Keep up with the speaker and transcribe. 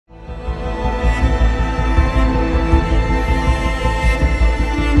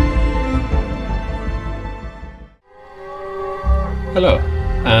Hello,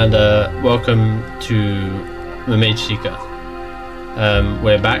 and welcome to the Mageseeker.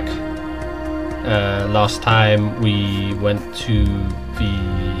 We're back. Last time we went to the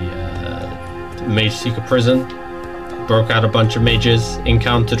Mageseeker prison, broke out a bunch of mages,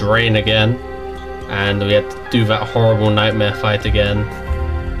 encountered rain again, and we had to do that horrible nightmare fight again.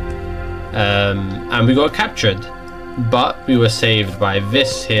 And we got captured, but we were saved by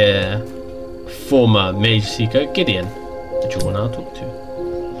this here former Mageseeker, Gideon. Did you want to talk to?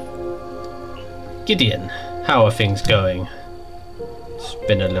 Gideon, how are things going? It's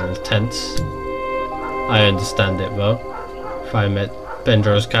been a little tense. I understand it though. If I met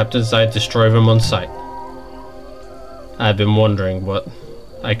Bendro's captors, I'd destroy them on sight. I've been wondering what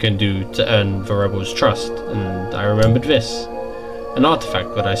I can do to earn the rebels' trust, and I remembered this. An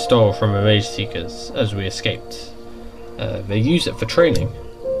artifact that I stole from the Mageseekers as we escaped. They use it for training.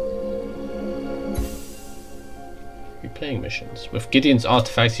 Replaying missions. With Gideon's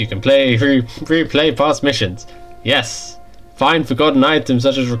artifacts you can replay past missions. Yes! Find forgotten items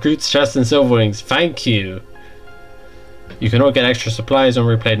such as recruits' chests and silverwings. Thank you! You cannot get extra supplies on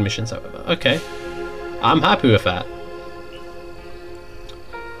replayed missions, however. Okay. I'm happy with that.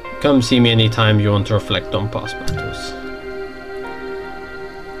 Come see me anytime you want to reflect on past battles.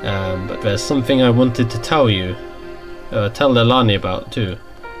 But there's something I wanted to tell you. Tell Lelani about too.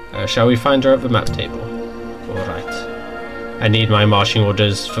 Shall we find her at the map table? Alright. I need my marching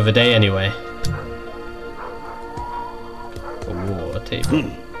orders for the day anyway. A war table.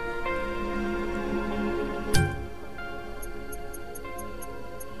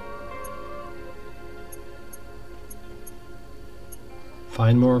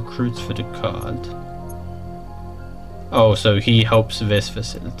 Find more recruits for the card. Oh, so he helps this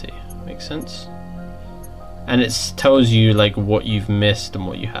facility. Makes sense. And it tells you like what you've missed and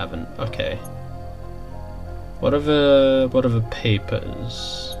what you haven't. Okay. What are the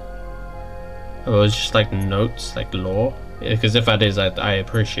papers? Oh, it's just like notes, like lore. Because if that is, I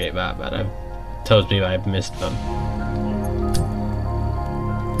appreciate that, but it tells me I've missed them.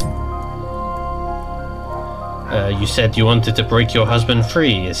 You said you wanted to break your husband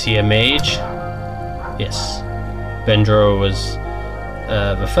free. Is he a mage? Yes. Bendro was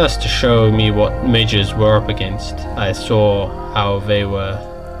the first to show me what mages were up against. I saw how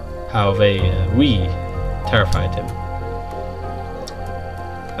we terrified him.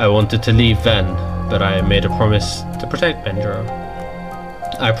 I wanted to leave then, but I made a promise to protect Bendro.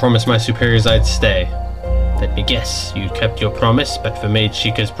 I promised my superiors I'd stay. Let me guess, you kept your promise, but the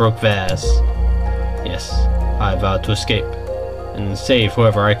Mageseekers broke theirs. Yes, I vowed to escape, and save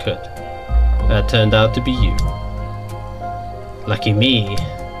whoever I could. That turned out to be you. Lucky me.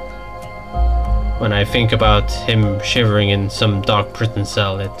 When I think about him shivering in some dark prison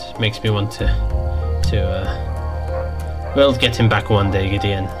cell, it makes me want to we'll get him back one day,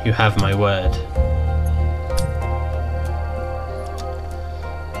 Gideon. You have my word.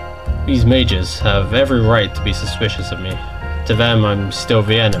 These mages have every right to be suspicious of me. To them, I'm still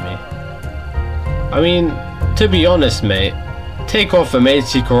the enemy. I mean, to be honest, mate, take off the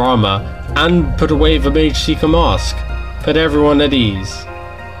Mageseeker armor and put away the Mageseeker mask. Put everyone at ease.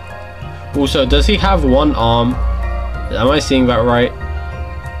 Also, does he have one arm? Am I seeing that right?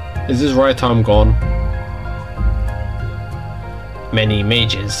 Is his right arm gone? Many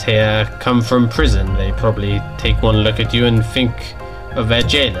mages here come from prison. They probably take one look at you and think of their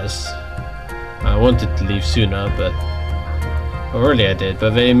jailers. I wanted to leave sooner, but... Well, really I did,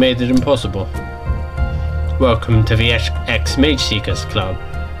 but they made it impossible. Welcome to the ex-Mageseekers Club.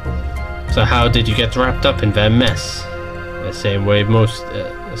 So how did you get wrapped up in their mess? The same way as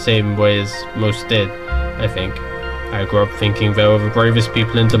most did, I think. I grew up thinking they were the bravest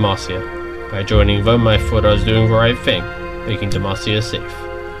people in Demacia. By joining them, I thought I was doing the right thing, making Demacia safe.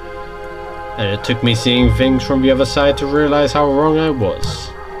 And it took me seeing things from the other side to realize how wrong I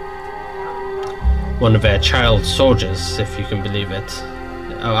was. One of their child soldiers, if you can believe it.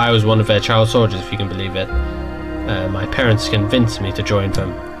 I was one of their child soldiers, if you can believe it. My parents convinced me to join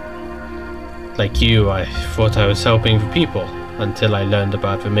them. Like you, I thought I was helping the people, until I learned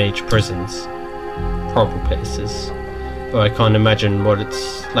about the mage prisons. Horrible places. Though I can't imagine what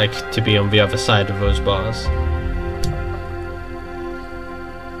it's like to be on the other side of those bars.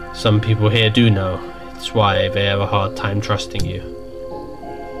 Some people here do know. It's why they have a hard time trusting you.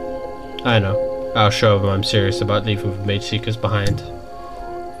 I know. I'll show them I'm serious about leaving the Mageseekers behind.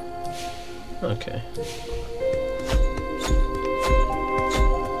 Okay.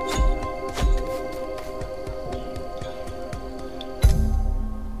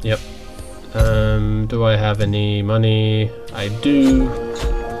 Yep. Do I have any money? I do.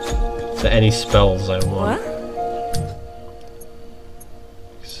 Is there any spells I want? What?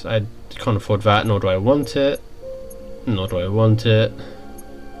 I can't afford that, nor do I want it. Nor do I want it.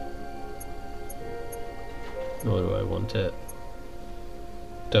 Nor do I want it.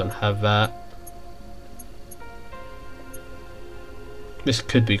 Don't have that. This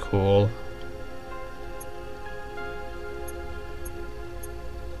could be cool.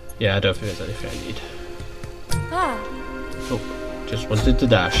 Yeah, I don't think there's anything I need. Oh, just wanted to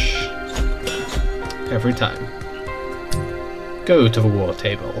dash. Every time. Go to the war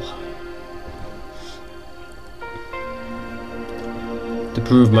table. To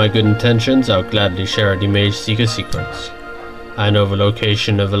prove my good intentions, I'll gladly share the Mageseeker secrets. I know the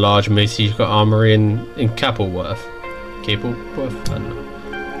location of a large Mageseeker armory in Capelworth. Capelworth? I don't know.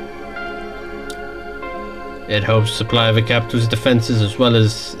 It helps supply the capital's defenses as well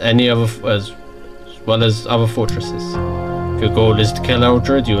as other fortresses. If your goal is to kill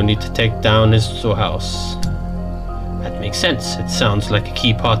Eldred, you will need to take down his storehouse. That makes sense. It sounds like a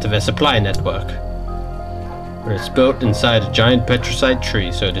key part of their supply network. But it's built inside a giant petricite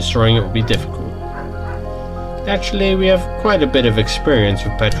tree, so destroying it will be difficult. Actually, we have quite a bit of experience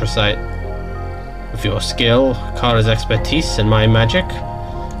with petricite. With your skill, Kara's expertise, and my magic,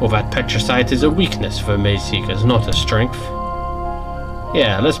 well, that petricite is a weakness for Mageseekers, not a strength.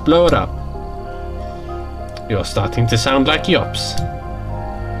 Yeah, let's blow it up. You're starting to sound like Yops.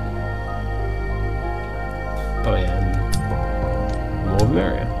 Oh yeah, more the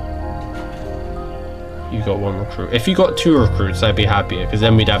merrier. You got one recruit. If you got 2 recruits, I'd be happier, because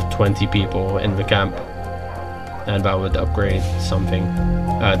then we'd have 20 people in the camp. And that would upgrade something.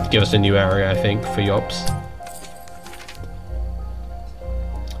 Give us a new area, I think, for Yops.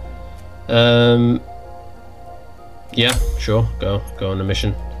 Yeah, sure. Go on a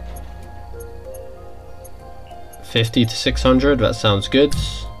mission. 50 to 600. That sounds good.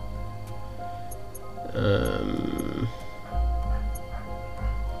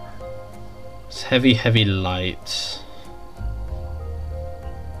 It's heavy light.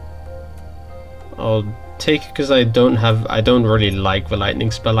 I'll take it because I don't really like the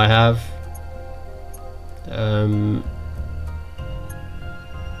lightning spell I have.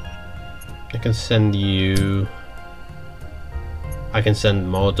 I can send you. I can send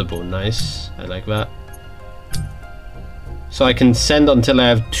multiple. Nice. I like that. So I can send until I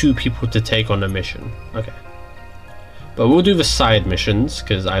have 2 people to take on a mission. Okay. But we'll do the side missions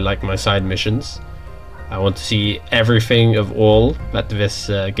because I like my side missions. I want to see everything of all that this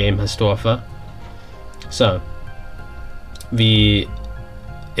game has to offer. So the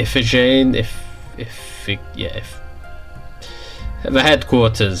Iffighain, the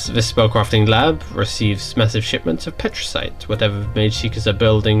headquarters, this spellcrafting lab receives massive shipments of petricite. Whatever Mageseekers are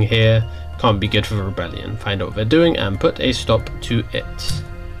building here can't be good for the rebellion. Find out what they're doing and put a stop to it.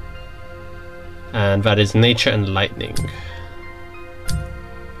 And that is nature and lightning.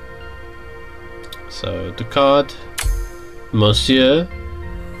 So the card, Monsieur,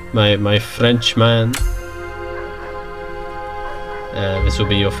 my French man. This will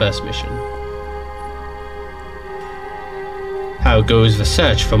be your first mission. How goes the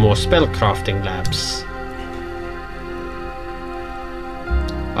search for more spellcrafting labs?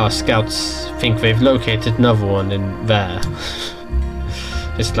 Our scouts think they've located another one in there.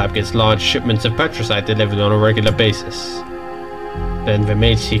 This lab gets large shipments of petricite delivered on a regular basis. Then the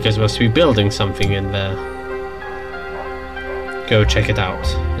Mageseekers must be building something in there. Go check it out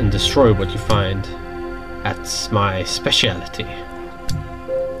and destroy what you find. That's my speciality.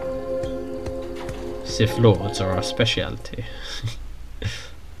 Sith Lords are our speciality.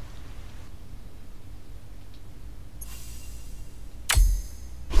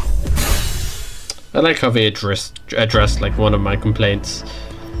 I like how they addressed like one of my complaints.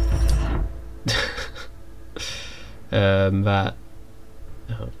 That.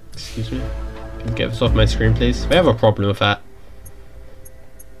 Oh, excuse me. Can you get this off my screen, please? They have a problem with that.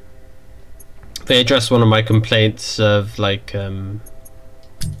 They addressed one of my complaints of like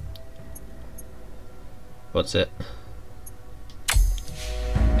what's it?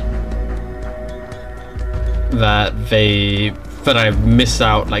 That I miss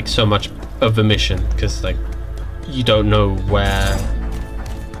out like so much of the mission because like you don't know where.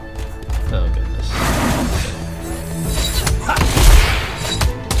 Oh goodness.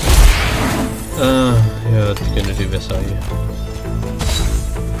 You're gonna do this, are you?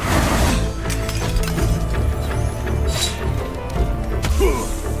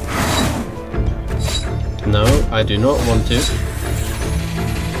 No, I do not want to.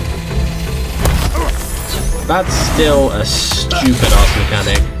 That's still a stupid ass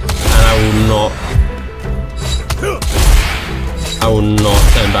mechanic, and I will not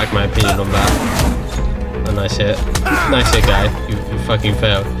turn back my opinion on that. a nice hit. Nice hit, guy. You fucking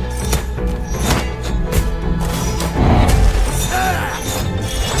failed.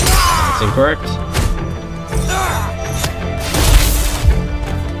 That's incorrect.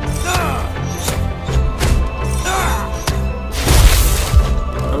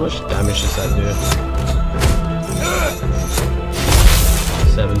 How much damage does that do?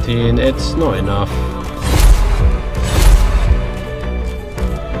 17. It's not enough.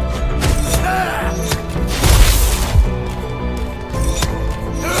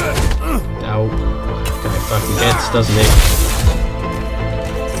 Fucking gets, doesn't he?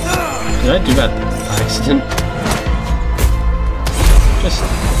 Did I do that by accident? Just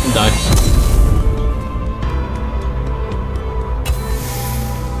die.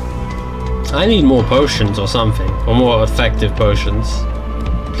 I need more potions or something, or more effective potions,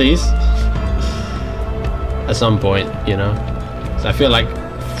 please. At some point, you know. So I feel like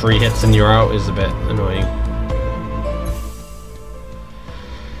 3 hits and you're out is a bit annoying.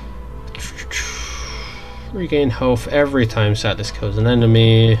 Regain health every time Sylas kills an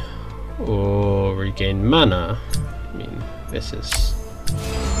enemy, or regain mana. I mean, this is...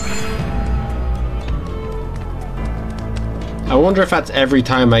 I wonder if that's every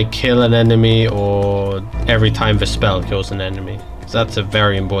time I kill an enemy or every time the spell kills an enemy. Because that's a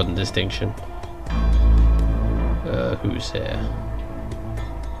very important distinction. Who's here?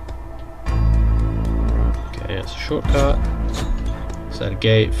 Okay, that's a shortcut. Is that a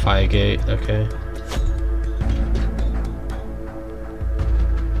gate? Fire gate, okay.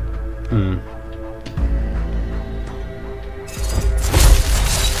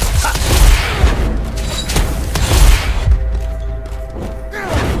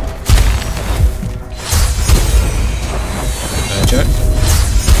 Check.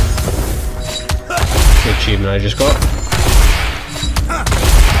 The achievement I just got.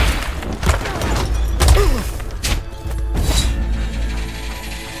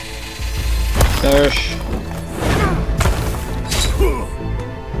 Perish.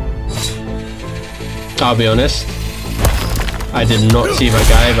 I'll be honest, I did not see that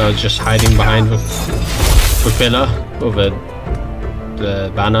guy, but I was just hiding behind the pillar, or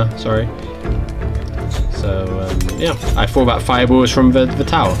the banner, sorry. So, yeah, I thought that fireball was from the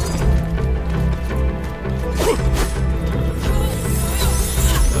tower.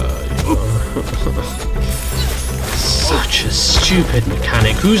 Such a stupid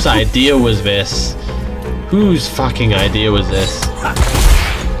mechanic. Whose idea was this? Whose fucking idea was this?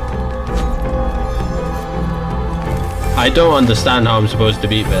 I don't understand how I'm supposed to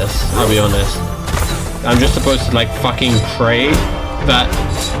beat this, I'll be honest. I'm just supposed to like fucking pray that...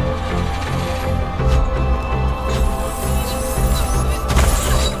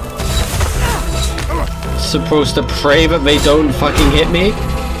 Supposed to pray that they don't fucking hit me?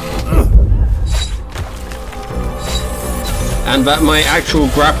 And that my actual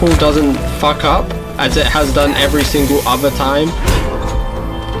grapple doesn't fuck up, as it has done every single other time?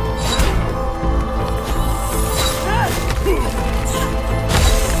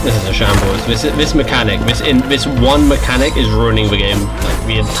 This is a shambles. This mechanic, this one mechanic is ruining the game, like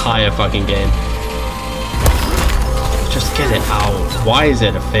the entire fucking game. Just get it out. Why is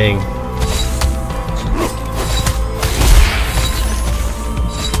it a thing?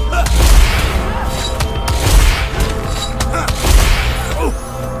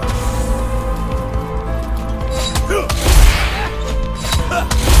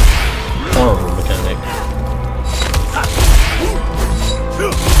 Horrible mechanic.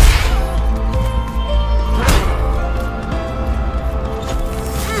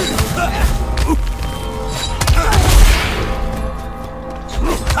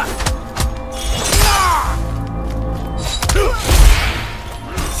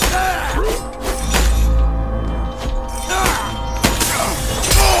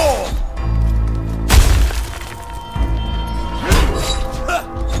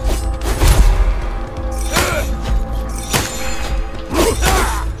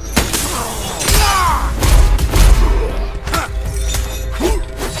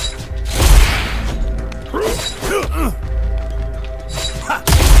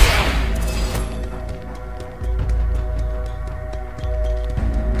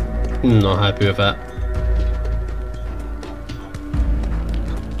 Not happy with that.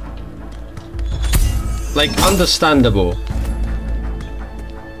 Like, understandable.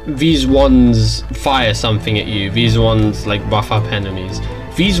 These ones fire something at you. These ones, like, buff up enemies.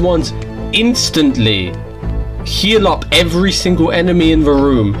 These ones instantly heal up every single enemy in the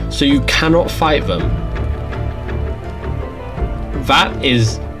room, so you cannot fight them. That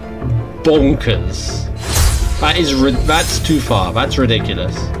is bonkers. That's too far. That's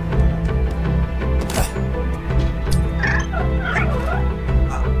ridiculous.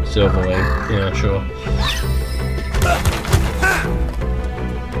 Silverwing, yeah, sure.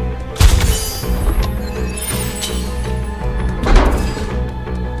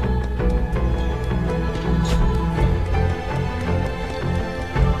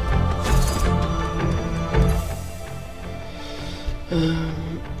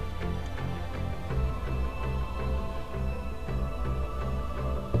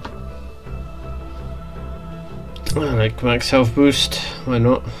 I like max health boost, why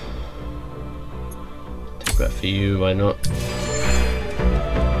not? Take that for you, why not?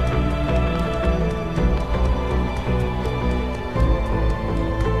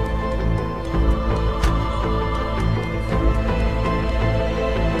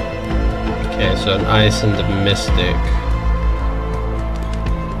 Okay, so an ice and a mystic.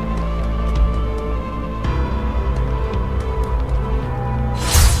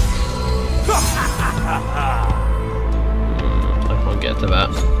 Get to that.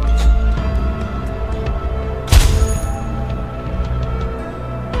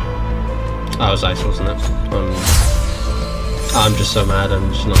 Oh, it was ice, wasn't it? I'm just so mad,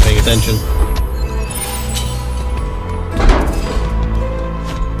 I'm just not paying attention.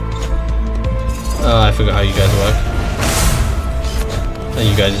 Oh, I forgot how you guys work. And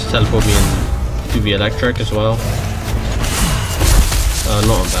you guys just teleport me and do the electric as well.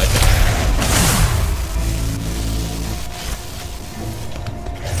 Not on back.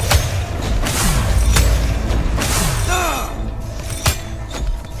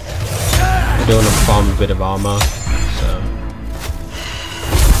 I do want to farm a bit of armor, so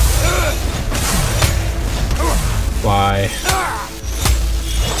why?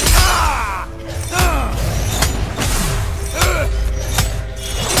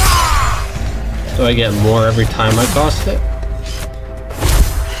 Do I get more every time I cast it?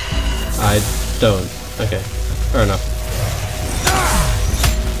 I don't. Okay, fair enough.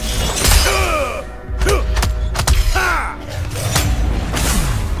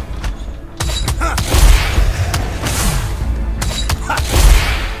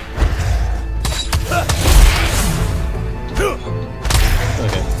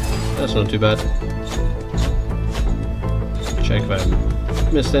 That's not too bad. Check if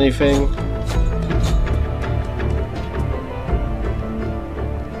I missed anything.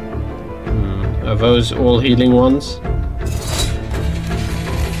 Are those all healing ones?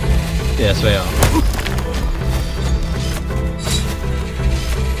 Yes, they are.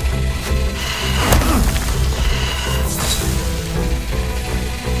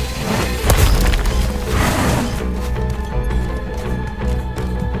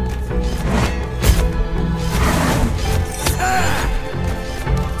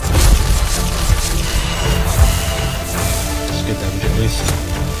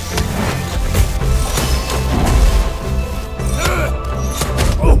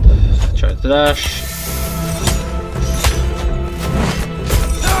 Dash.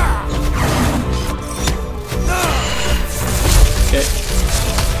 Okay.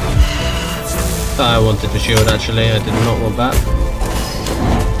 I wanted the shield actually, I did not want that.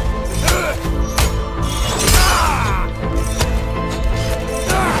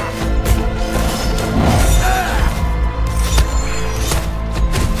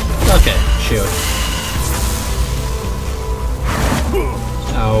 Okay, shield.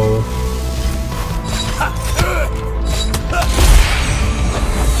 Ow.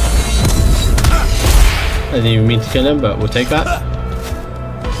 I didn't even mean to kill him, but we'll take that.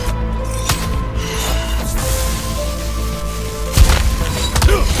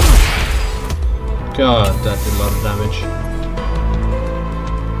 God, that did a lot of damage.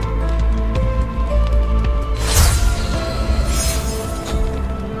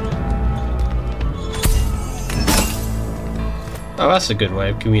 Oh, that's a good way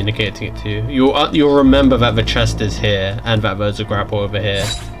of communicating it to you. You'll remember that the chest is here and that there's a grapple over here,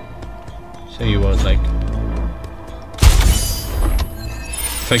 so you won't like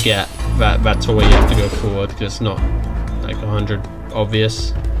forget that that's the way you have to go forward, because it's not like 100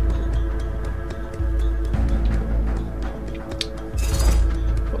 obvious.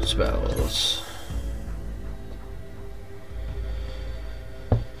 What spells?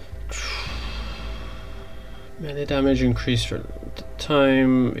 Melee damage increased for the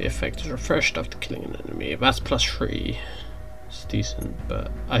time. The effect is refreshed after killing an enemy. That's +3. It's decent,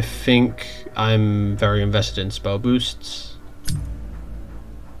 but I think I'm very invested in spell boosts.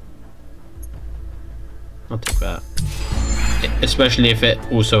 I'll take that. Especially if it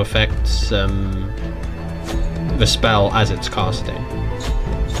also affects the spell as it's casting.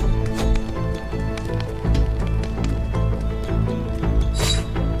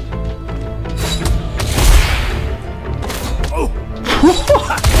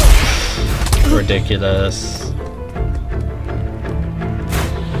 ridiculous.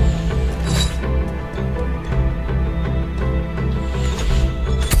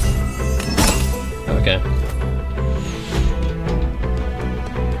 Okay.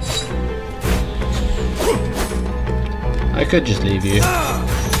 I could just leave you.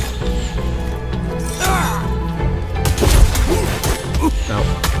 No.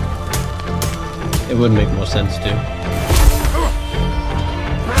 It would make more sense to.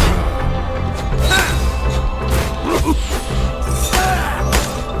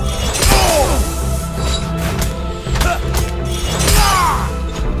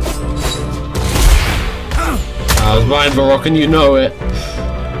 I was behind the rock and you know it.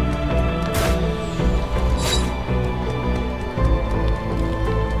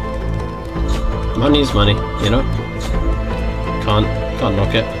 Money's money, you know? Can't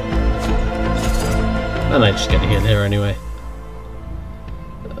knock it. And I just get a heal here anyway.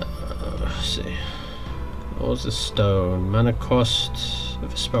 Let's see. What was the stone? Mana cost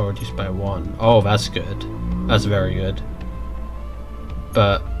of a spell reduced by 1. Oh, that's good. That's very good.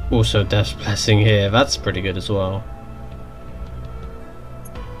 But also Death's Blessing here. That's pretty good as well.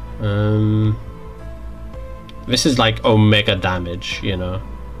 This is like omega damage, you know?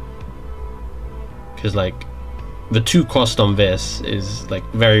 Because like the 2 cost on this is like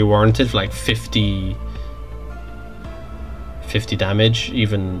very warranted for like 50 damage,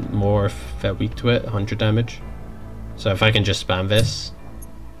 even more if they're weak to it, 100 damage. So if I can just spam this.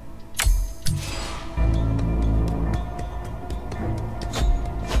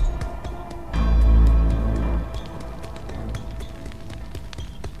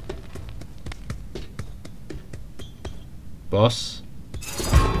 Boss.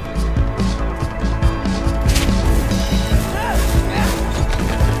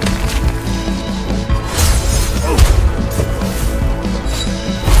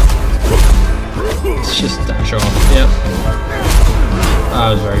 Let's just dash off. Yep. That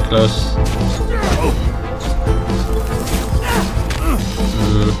was very close.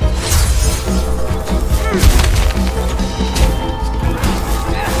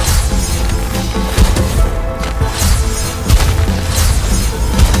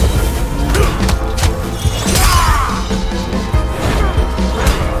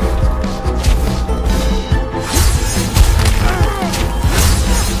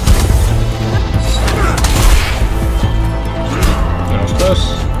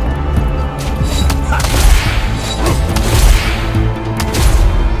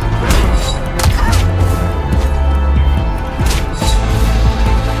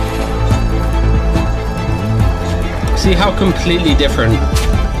 See how completely different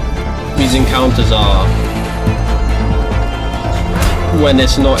these encounters are when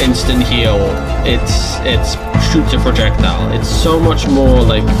it's not instant heal, it's shoots a projectile. It's so much more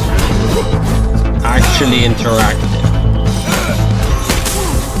like actually interactive.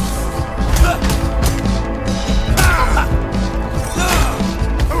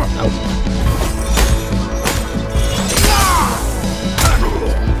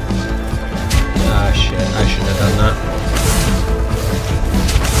 Ah shit, I should have done that.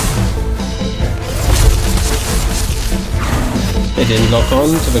 It didn't lock on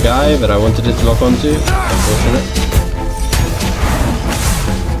to the guy that I wanted it to lock on to. Unfortunate.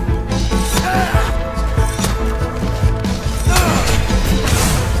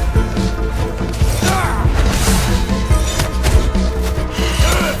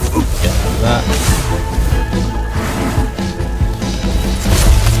 Get out of that.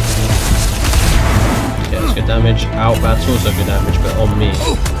 Okay, that's good damage. Ow, that's also good damage, but on me.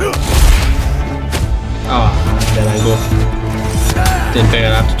 Ah, dead angle. Didn't think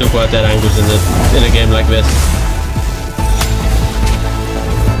I'd have to talk about dead angles in a game like this.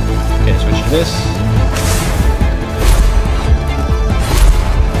 Okay, switch to this.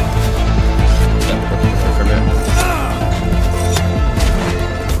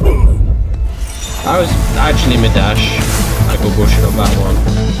 I was actually mid-dash. I go bullshit on that one.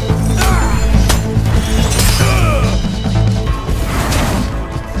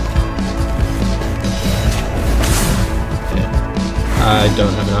 I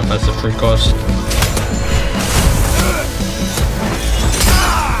don't have enough, that's a free cost.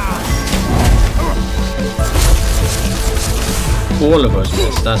 All of us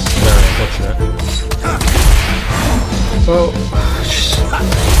missed, that's very unfortunate. Well, just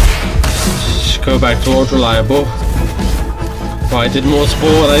go back towards reliable. Oh, I did more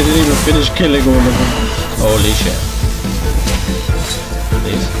sport, I didn't even finish killing all of them. Holy shit.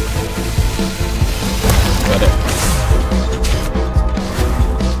 Please. Got it.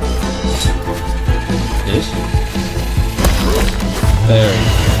 There.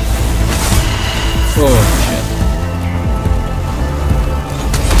 Oh shit.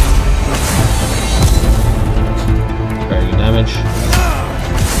 Very good damage.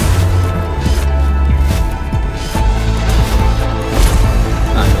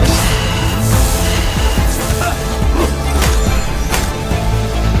 I missed.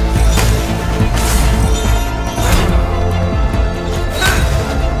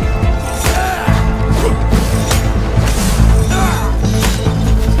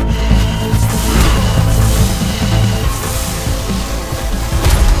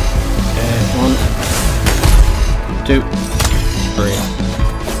 Two, three.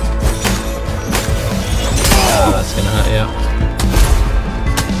 Oh, that's gonna hurt, yeah.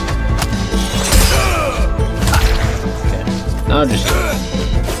 Okay, now just do it.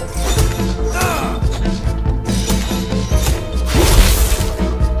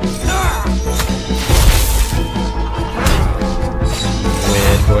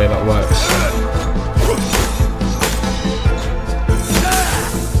 Weird way that works.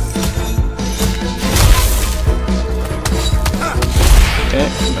 Okay,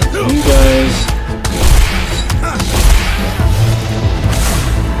 back to you guys.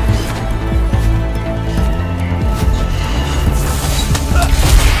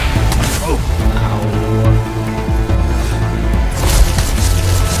 Ow.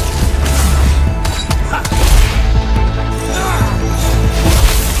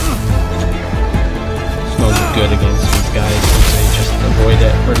 Smells good against these guys since they just avoid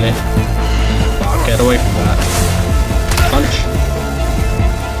it, really. Fuck, get away from that. Punch.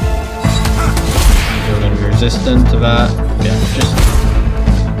 You're going to be resistant to that. Yeah, just...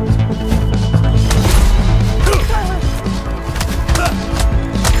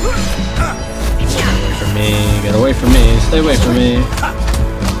 Get away from me, stay away from me.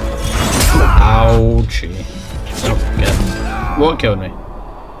 Ouchie. Oh, get. What killed me?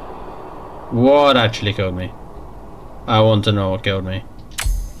 What actually killed me? I want to know what killed me.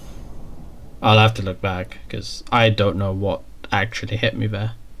 I'll have to look back, because I don't know what actually hit me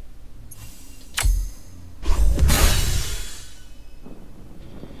there.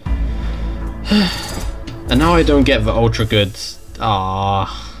 And now I don't get the ultra goods.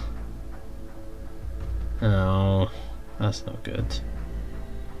 Ah. Oh, that's not good.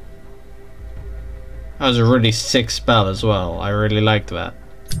 That was a really sick spell as well. I really liked that.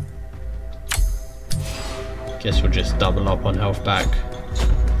 Guess we'll just double up on health back.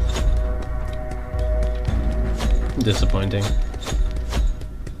 Disappointing.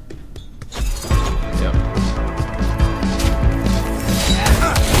 Yep.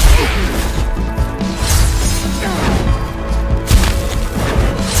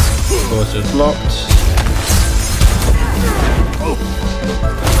 Of course it's locked.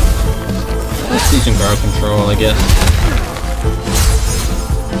 Let's see some crowd control, I guess.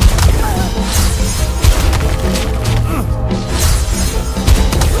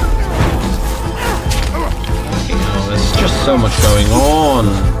 Fucking hell, there's just so much going on.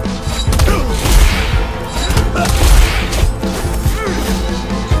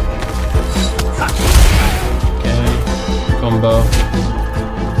 Okay, combo.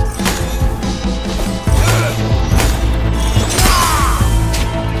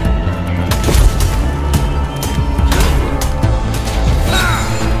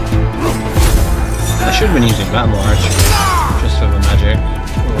 I should have been using that more actually, just for the magic,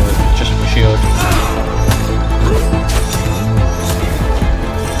 or just for shield.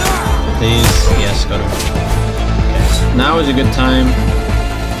 Please, yes, got him. Okay, now is a good time.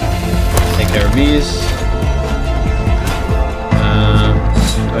 Take care of these.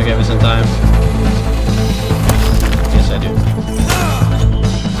 Do I get this in time? Yes, I do.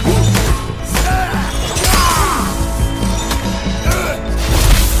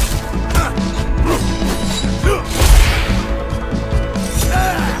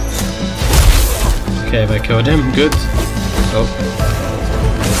 Okay, I killed him. Good. Oh.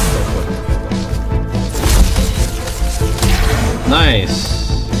 Nice.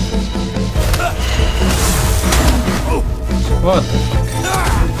 What the fuck?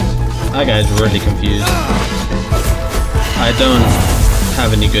 That guy's really confused. I don't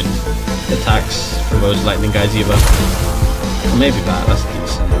have any good attacks for those lightning guys either. Or maybe that's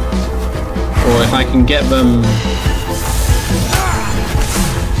decent. Or if I can get them...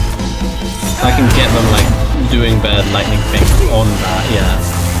 I can get them like doing bad lightning thing on that, yeah.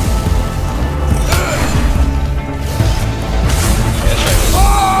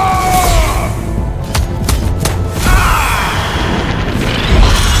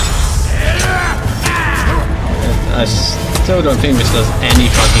 I still don't think this does any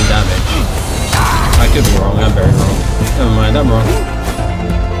fucking damage. I could be wrong, I'm very wrong. Never mind, I'm wrong.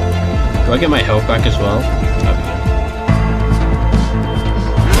 Do I get my health back as well? That'd be good.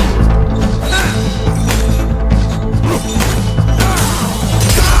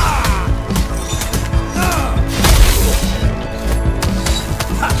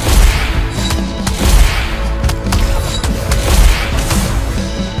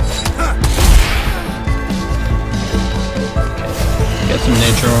 Get some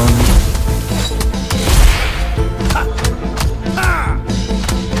nature on.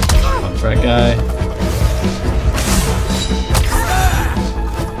 That guy.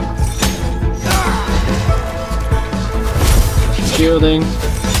 Shielding.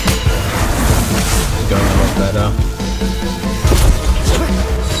 It's going a lot better.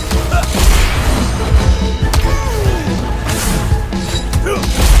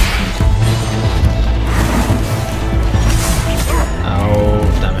 Oh,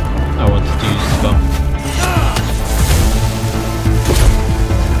 damn it. I wanted to use the bomb.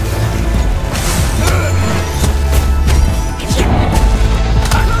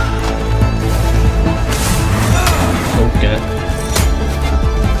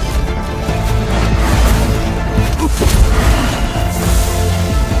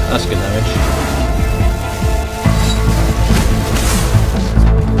 That's good damage.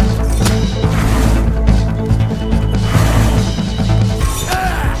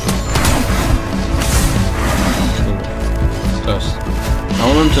 Ooh. Close. I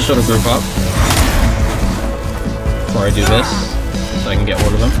want them to sort of group up before I do this, so I can get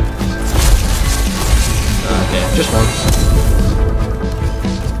all of them. Okay, just one.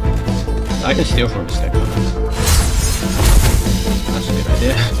 I can steal from a stick. That's a good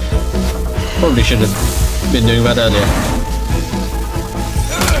idea. Probably should have been doing that earlier.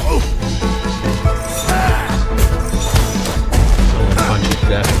 I'm gonna punch you to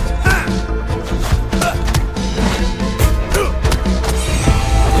death.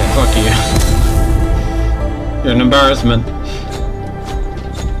 Yeah, fuck you. You're an embarrassment.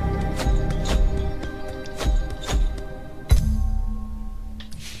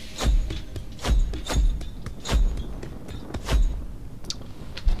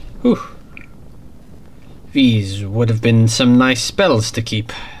 Whew. These would have been some nice spells to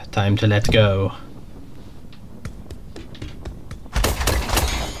keep. Time to let go.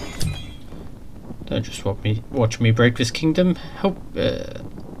 Don't just watch me break this kingdom. Help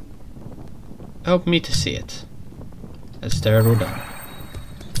me to see it. Let's tear it all down.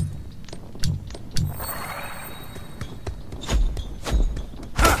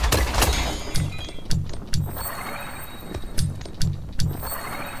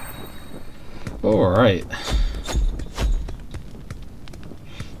 Alright.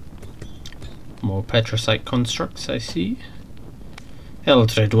 More petricite constructs, I see.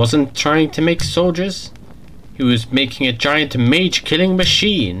 Eldred wasn't trying to make soldiers. He was making a giant mage-killing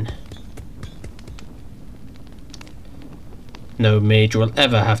machine. No mage will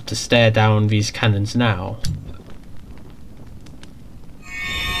ever have to stare down these cannons now.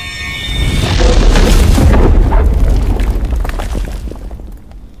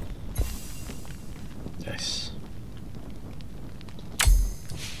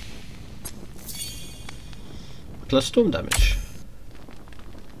 Plus storm damage.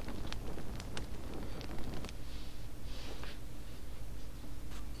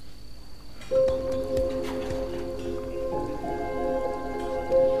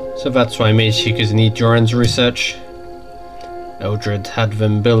 So that's why Mageseekers need Joran's research. Eldred had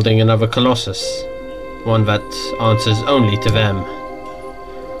them building another Colossus, one that answers only to them.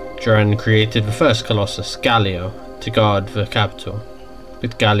 Joran created the first Colossus, Galio, to guard the capital,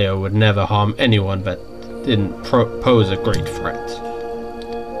 but Galio would never harm anyone that didn't pose a great threat.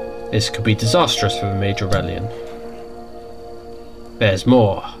 This could be disastrous for the Major Rebellion. There's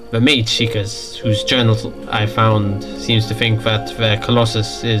more. The Mageseekers, whose journal I found, seems to think that their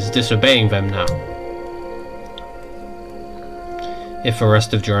Colossus is disobeying them now. If the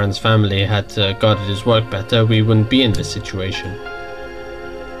rest of Joran's family had guarded his work better, we wouldn't be in this situation.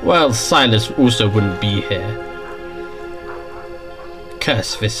 Well, Sylas also wouldn't be here.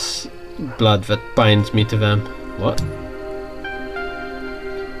 Curse this blood that binds me to them. What?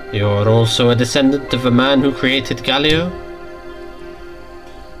 You're also a descendant of the man who created Galio?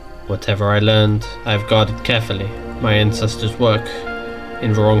 Whatever I learned, I've guarded carefully. My ancestors' work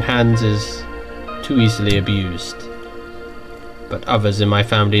in the wrong hands is too easily abused. But others in my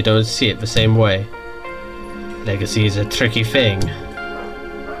family don't see it the same way. Legacy is a tricky thing.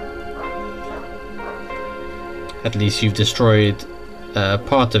 At least you've destroyed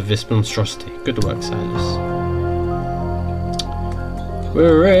part of this monstrosity. Good work, Sylas.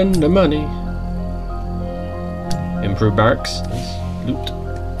 We're in the money. Improved barracks. Nice. Loot.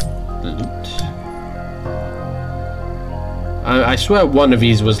 loot. I swear one of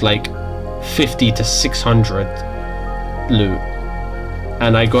these was like 50 to 600 loot,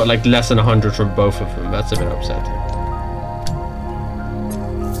 and I got like less than 100 from both of them. That's a bit upsetting.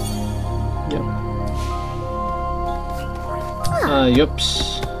 Yep.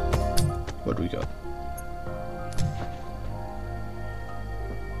 Yups. What do we got?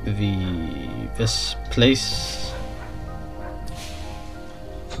 This place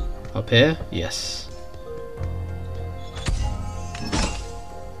up here? Yes.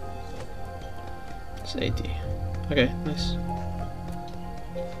 It's 80. Okay, nice.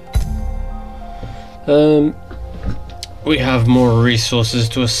 We have more resources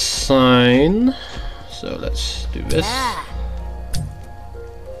to assign, so let's do this.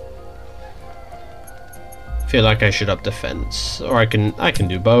 Feel like I should up the fence, or I can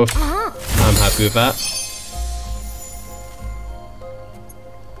do both. I'm happy with that.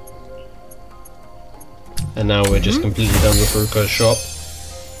 And now we're just completely done with Ruka's shop.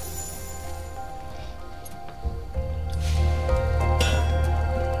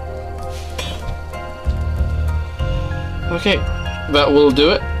 Okay, that will do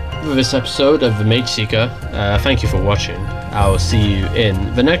it for this episode of the Mageseeker. Thank you for watching. I will see you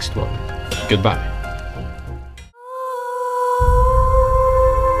in the next one. Goodbye.